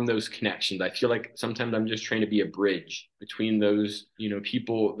helping form those connections. I feel like sometimes I'm just trying to be a bridge between those,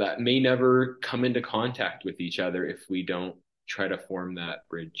 people that may never come into contact with each other if we don't try to form that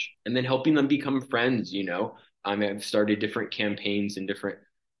bridge. And then helping them become friends, I've started different campaigns and different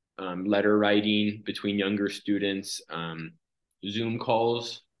letter writing between younger students, Zoom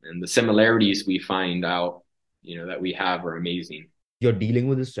calls, and the similarities we find out, that we have are amazing. You're dealing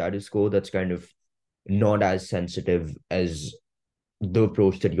with a status quo that's kind of not as sensitive as the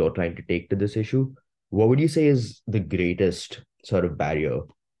approach that you're trying to take to this issue. What would you say is the greatest sort of barrier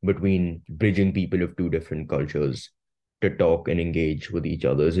between bridging people of two different cultures to talk and engage with each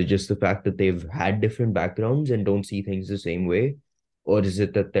other? Is it just the fact that they've had different backgrounds and don't see things the same way? Or is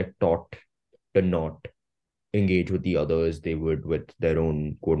it that they're taught to not engage with the other as they would with their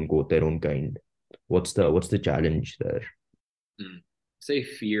own, quote unquote, their own kind? What's the challenge there? Say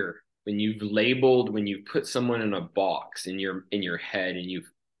fear. When you've put someone in a box in your head and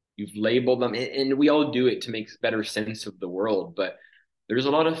you've labeled them, and we all do it to make better sense of the world, but there's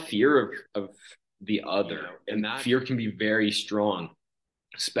a lot of fear of the other, and that fear can be very strong,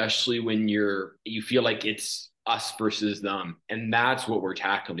 especially when you feel like it's us versus them. And that's what we're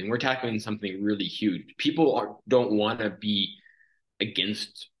tackling. We're tackling something really huge. People don't want to be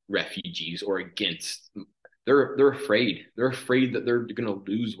against refugees or against they're afraid. They're afraid that they're gonna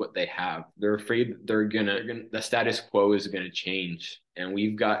lose what they have. They're afraid that the status quo is gonna change. And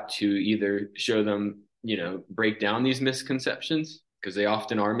we've got to either show them, break down these misconceptions, because they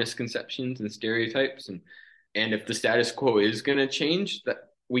often are misconceptions and stereotypes. And if the status quo is gonna change, that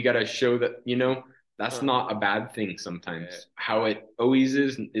we gotta show that, that's not a bad thing sometimes. How it always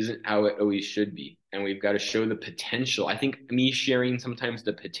is isn't how it always should be. And we've got to show the potential. I think me sharing sometimes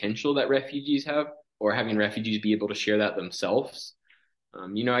the potential that refugees have, or having refugees be able to share that themselves.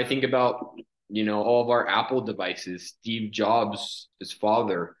 I think about, all of our Apple devices. Steve Jobs, his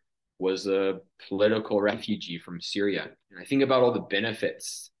father, was a political refugee from Syria. And I think about all the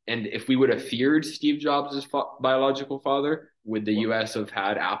benefits. And if we would have feared Steve Jobs' biological father, would the US have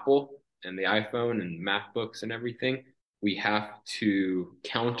had Apple and the iPhone and MacBooks and everything? We have to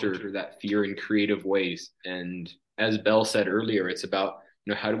counter that fear in creative ways. And as Belle said earlier, it's about,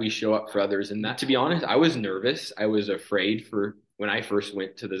 how do we show up for others? And that, to be honest, I was nervous. I was afraid for when I first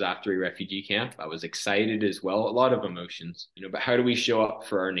went to the Zaatari refugee camp. I was excited as well, a lot of emotions, but how do we show up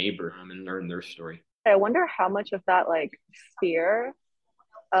for our neighbor and learn their story? I wonder how much of that like fear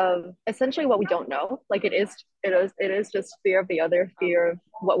of essentially what we don't know, like it is just fear of the other, fear of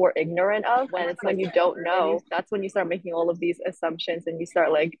what we're ignorant of. When it's like you don't know, that's when you start making all of these assumptions and you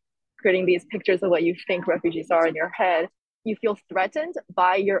start like creating these pictures of what you think refugees are in your head. You feel threatened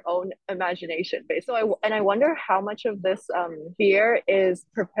by your own imagination base. I wonder how much of this fear is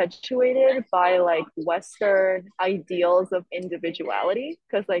perpetuated by like Western ideals of individuality,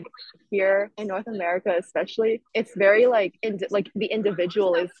 because like here in North America especially, it's very like like the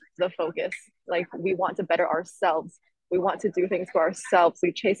individual is the focus. Like we want to better ourselves, we want to do things for ourselves,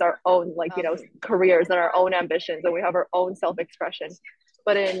 we chase our own like careers and our own ambitions, and we have our own self-expression.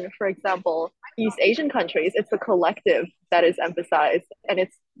 But in, for example, East Asian countries, it's the collective that is emphasized, and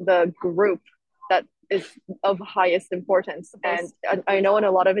it's the group that is of highest importance. And I know in a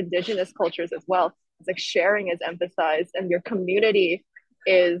lot of indigenous cultures as well, it's like sharing is emphasized, and your community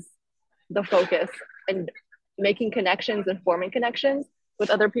is the focus. And making connections and forming connections with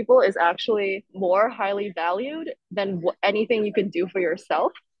other people is actually more highly valued than anything you can do for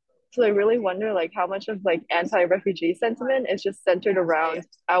yourself. So I really wonder like how much of like anti-refugee sentiment is just centered around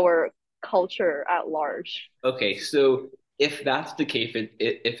our culture at large. Okay, so if that's the case,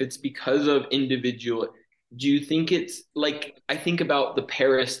 if it's because of individual, do you think it's like, I think about the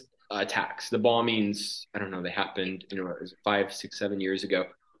Paris attacks, the bombings? I don't know, they happened, it was 5, 6, 7 years ago,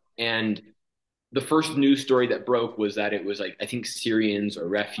 and the first news story that broke was that it was like, I think, Syrians or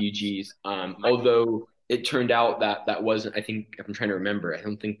refugees. Although it turned out that that wasn't, I think, if I'm trying to remember, I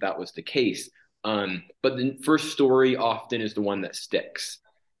don't think that was the case. But the first story often is the one that sticks.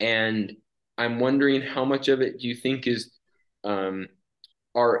 And I'm wondering how much of it do you think is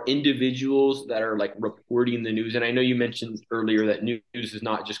are individuals that are like reporting the news? And I know you mentioned earlier that news is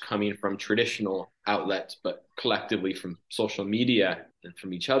not just coming from traditional outlets, but collectively from social media and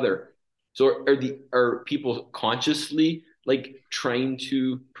from each other. So are people consciously like trying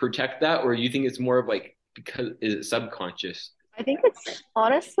to protect that, or do you think it's more of like, because is it subconscious? I think it's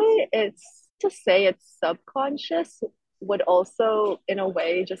honestly, it's to say it's subconscious would also, in a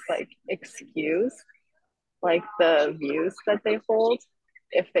way, just like excuse like the views that they hold,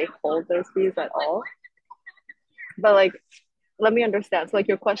 if they hold those views at all. But like, let me understand. So like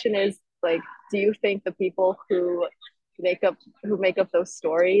your question is like, do you think the people who make up those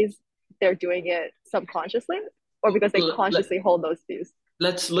stories, they're doing it subconsciously or because they consciously hold those views?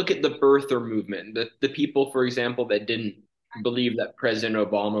 Let's look at the birther movement. The people, for example, that didn't believe that President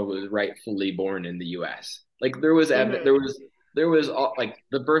Obama was rightfully born in the U.S. Like there was like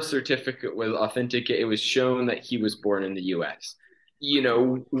the birth certificate was authentic. It was shown that he was born in the U.S.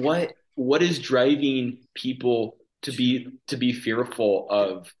 What is driving people to be fearful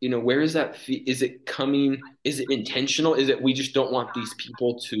of, where is that is it coming? Is it intentional? Is it we just don't want these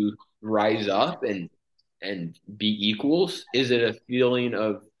people to rise up and be equals? Is it a feeling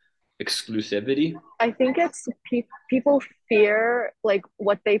of exclusivity? I think it's people fear like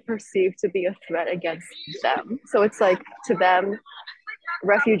what they perceive to be a threat against them. So it's like to them,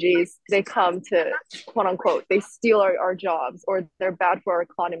 refugees, they come to quote unquote, they steal our jobs or they're bad for our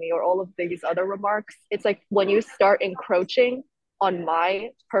economy or all of these other remarks. It's like when you start encroaching on my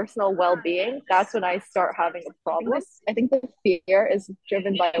personal well-being, that's when I start having a problem. I think the fear is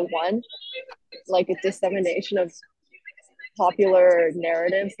driven by one, like a dissemination of popular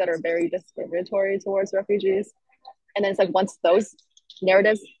narratives that are very discriminatory towards refugees. And then it's like once those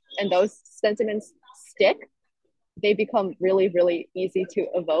narratives and those sentiments stick, they become really, really easy to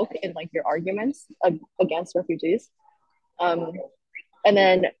evoke in like your arguments against refugees. And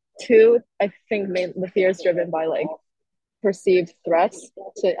then two, I think the fear is driven by like perceived threats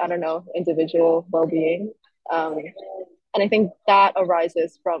to, I don't know, individual well-being. And I think that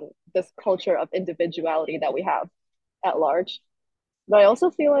arises from this culture of individuality that we have at large. But I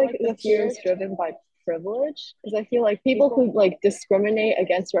also feel like the fear is driven by privilege because I feel like people who like discriminate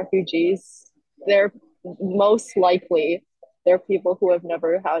against refugees, they're most likely they're people who have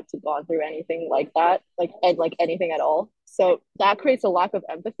never had to gone through anything like that, like and like anything at all. So that creates a lack of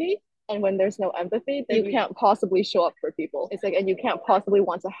empathy. And when there's no empathy, then you can't possibly show up for people. It's like, and you can't possibly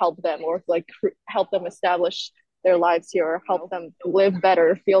want to help them or like help them establish their lives here or help them live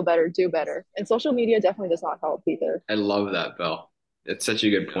better, feel better, do better. And social media definitely does not help either. I love that, Belle. That's such a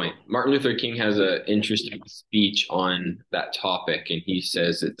good point. Martin Luther King has an interesting speech on that topic, and he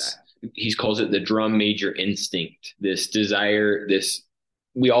says he calls it the drum major instinct. This desire,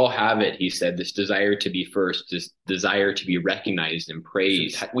 we all have it, he said, this desire to be first, this desire to be recognized and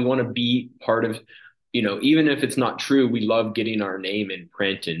praised. We want to be part of, even if it's not true, we love getting our name in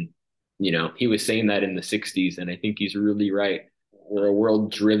print. And, he was saying that in the 60s, and I think he's really right. We're a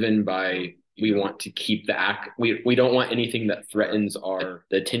world driven by, we want to keep we don't want anything that threatens the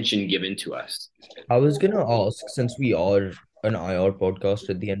attention given to us. I was gonna ask, since we are an IR podcast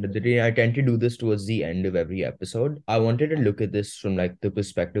at the end of the day, I tend to do this towards the end of every episode. I wanted to look at this from like the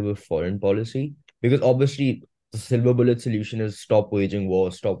perspective of foreign policy, because obviously the silver bullet solution is stop waging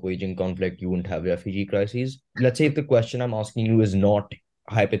war, stop waging conflict, you won't have refugee crises. Let's say if the question I'm asking you is not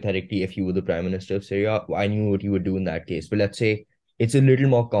hypothetically if you were the prime minister of Syria, I knew what you would do in that case. But let's say it's a little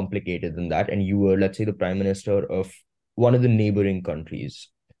more complicated than that, and you were, let's say, the prime minister of one of the neighboring countries.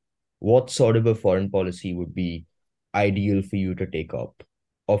 What sort of a foreign policy would be ideal for you to take up,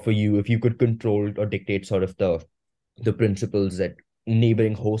 or for you if you could control or dictate sort of the principles that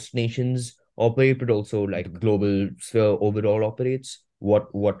neighboring host nations operate, but also like global sphere overall operates?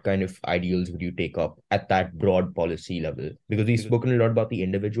 What kind of ideals would you take up at that broad policy level? Because we've spoken a lot about the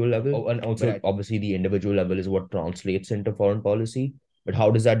individual level, and also obviously the individual level is what translates into foreign policy. But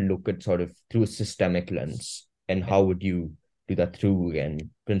how does that look at sort of through a systemic lens, and how would you do that through, again,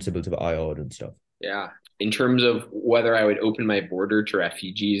 principles of IR and stuff? Yeah. In terms of whether I would open my border to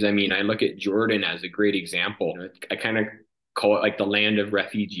refugees, I mean, I look at Jordan as a great example. I kind of call it like the land of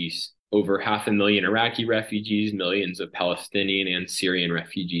refugees. Over 500,000 Iraqi refugees, millions of Palestinian and Syrian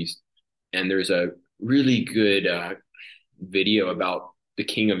refugees. And there's a really good video about the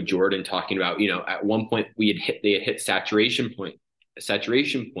king of Jordan talking about, at one point they had hit saturation point.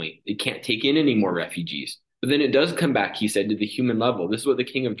 They can't take in any more refugees. But then it does come back, he said, to the human level. This is what the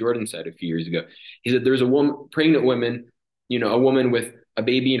king of Jordan said a few years ago. He said, there's a pregnant woman, a woman with a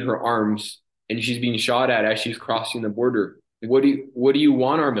baby in her arms, and she's being shot at as she's crossing the border. What do you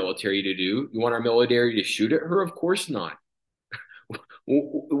want our military to do? You want our military to shoot at her? Of course not.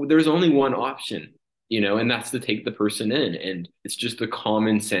 There's only one option, and that's to take the person in. And it's just a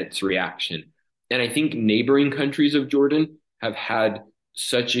common sense reaction. And I think neighboring countries of Jordan have had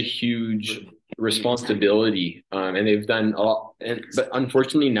such a huge responsibility, and they've done a lot. But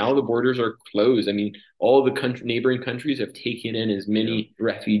unfortunately, now the borders are closed. I mean, all the neighboring countries have taken in as many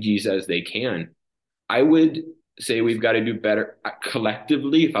refugees as they can. I would say we've got to do better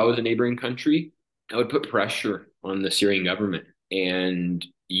collectively. If I was a neighboring country, I would put pressure on the Syrian government. And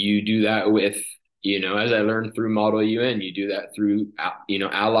you do that with, as I learned through Model UN, you do that through,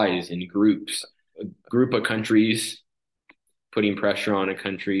 allies and groups. A group of countries putting pressure on a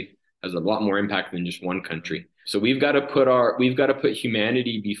country has a lot more impact than just one country. So we've got to put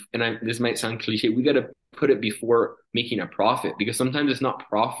humanity, this might sound cliche, we got to put it before making a profit, because sometimes it's not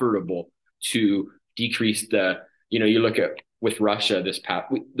profitable to decrease you look at with Russia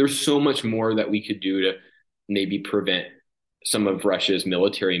there's so much more that we could do to maybe prevent some of Russia's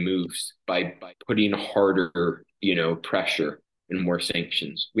military moves by putting harder, pressure and more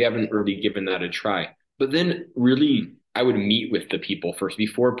sanctions. We haven't really given that a try. But then really, I would meet with the people first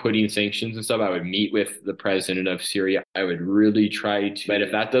before putting sanctions and stuff. I would meet with the president of Syria. I would really try to, but if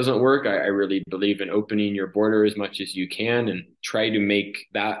that doesn't work, I really believe in opening your border as much as you can and try to make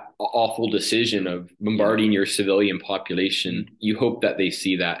that awful decision of bombarding your civilian population. You hope that they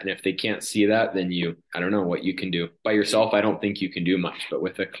see that. And if they can't see that, then I don't know what you can do. By yourself, I don't think you can do much, but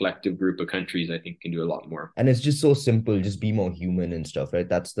with a collective group of countries, I think you can do a lot more. And it's just so simple, just be more human and stuff, right?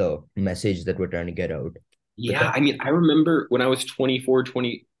 That's the message that we're trying to get out. Yeah, I mean, I remember when I was 24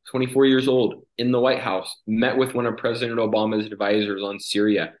 years old in the White House, met with one of President Obama's advisors on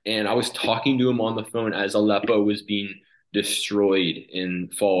Syria, and I was talking to him on the phone as Aleppo was being destroyed in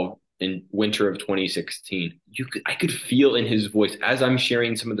winter of 2016. I could feel in his voice as I'm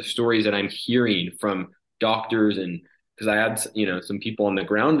sharing some of the stories that I'm hearing from doctors and because I had, some people on the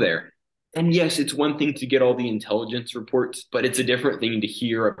ground there. And yes, it's one thing to get all the intelligence reports, but it's a different thing to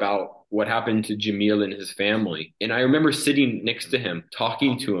hear about what happened to Jamil and his family. And I remember sitting next to him,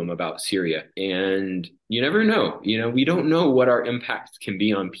 talking to him about Syria. And you never know, we don't know what our impact can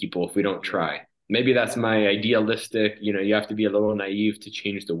be on people if we don't try. Maybe that's my idealistic, you have to be a little naive to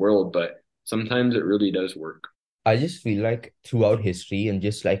change the world, but sometimes it really does work. I just feel like throughout history and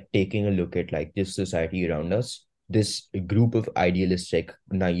just like taking a look at like just society around us, this group of idealistic,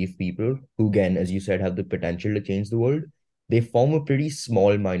 naive people who, again, as you said, have the potential to change the world, they form a pretty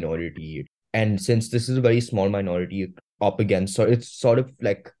small minority. And since this is a very small minority up against, so it's sort of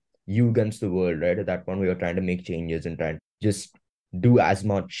like you against the world, right? At that point, where you're trying to make changes and trying to just do as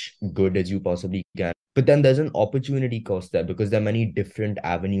much good as you possibly can. But then there's an opportunity cost there because there are many different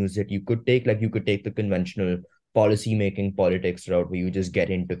avenues that you could take. Like you could take the conventional policy making politics route where you just get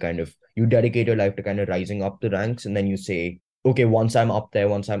into kind of you dedicate your life to kind of rising up the ranks, and then you say, okay, once I'm up there,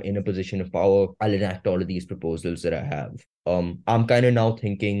 once I'm in a position of power, I'll enact all of these proposals that I have. I'm kind of now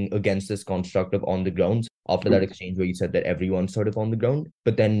thinking against this construct of on the ground after that exchange where you said that everyone's sort of on the ground,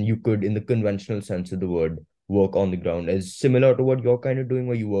 but then you could, in the conventional sense of the word, work on the ground as similar to what you're kind of doing,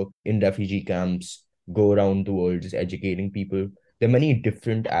 where you work in refugee camps, go around the world just educating people. There are many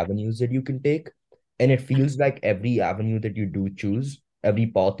different avenues that you can take, and it feels like every avenue that you do choose, every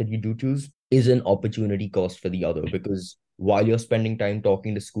path that you do choose, is an opportunity cost for the other. Because while you're spending time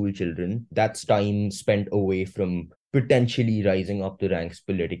talking to school children, that's time spent away from potentially rising up the ranks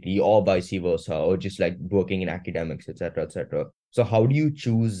politically, or vice versa, or just like working in academics, etc., etc. So how do you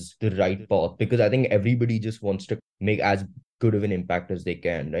choose the right path? Because I think everybody just wants to make as good of an impact as they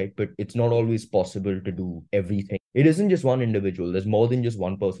can, right? But it's not always possible to do everything. It isn't just one individual. There's more than just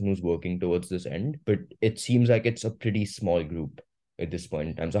one person who's working towards this end, but it seems like it's a pretty small group at this point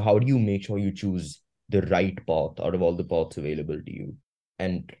in time. So how do you make sure you choose the right path out of all the paths available to you?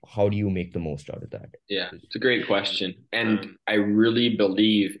 And how do you make the most out of that? Yeah, it's a great question. And I really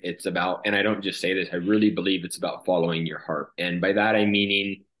believe it's about, and I don't just say this, I really believe it's about following your heart. And by that, I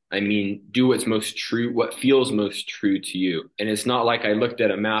mean, do what's most true, what feels most true to you. And it's not like I looked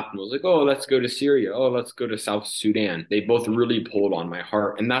at a map and was like, oh, let's go to Syria. Oh, let's go to South Sudan. They both really pulled on my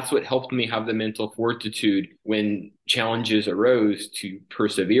heart. And that's what helped me have the mental fortitude when challenges arose to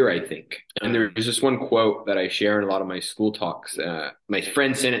persevere, I think. And there's this one quote that I share in a lot of my school talks. My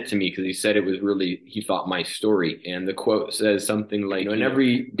friend sent it to me because he said it was really, he thought my story. And the quote says something like, and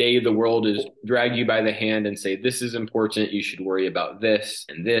every day the world is drag you by the hand and say, this is important. You should worry about this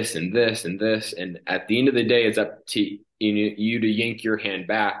and this and this and this. And at the end of the day, it's up to you to yank your hand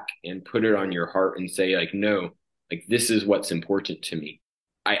back and put it on your heart and say, like, no, like, this is what's important to me.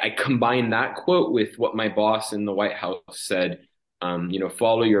 I combine that quote with what my boss in the White House said,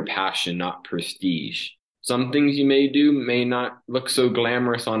 follow your passion, not prestige. Some things you may do may not look so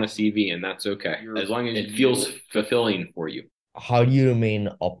glamorous on a CV, and that's okay, as long as it feels fulfilling for you. How do you remain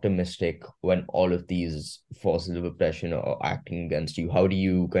optimistic when all of these forces of oppression are acting against you? How do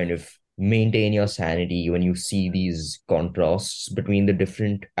you kind of maintain your sanity when you see these contrasts between the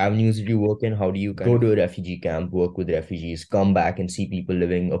different avenues that you work in? How do you go to a refugee camp, work with refugees, come back and see people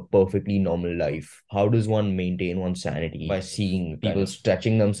living a perfectly normal life? How does one maintain one's sanity by seeing people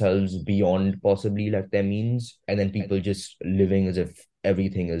stretching themselves beyond possibly like their means, and then people just living as if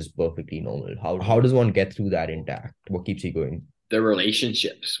everything is perfectly normal? How does one get through that intact? What keeps you going? The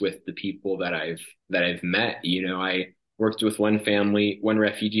relationships with the people that I've met. I worked with one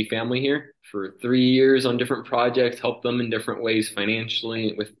refugee family here for 3 years on different projects, helped them in different ways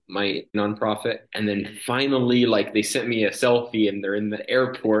financially with my nonprofit. And then finally, like, they sent me a selfie and they're in the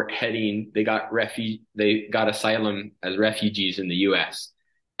airport they got asylum as refugees in the US,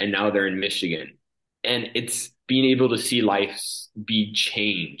 and now they're in Michigan. And it's being able to see life be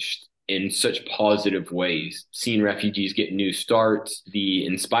changed in such positive ways, seeing refugees get new starts, the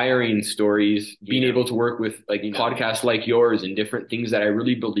inspiring stories, being able to work with podcasts like yours and different things that I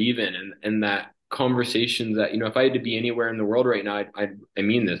really believe in, and that conversations that, if I had to be anywhere in the world right now, I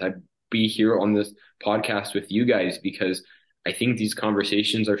mean this, I'd be here on this podcast with you guys, because I think these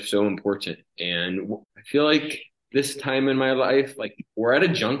conversations are so important. And I feel like this time in my life, like, we're at a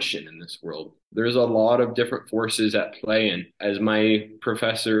junction in this world. There's a lot of different forces at play. And as my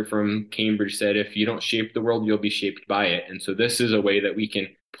professor from Cambridge said, if you don't shape the world, you'll be shaped by it. And so this is a way that we can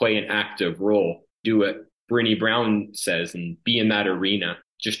play an active role, do what Brené Brown says, and be in that arena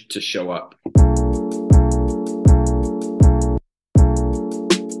just to show up.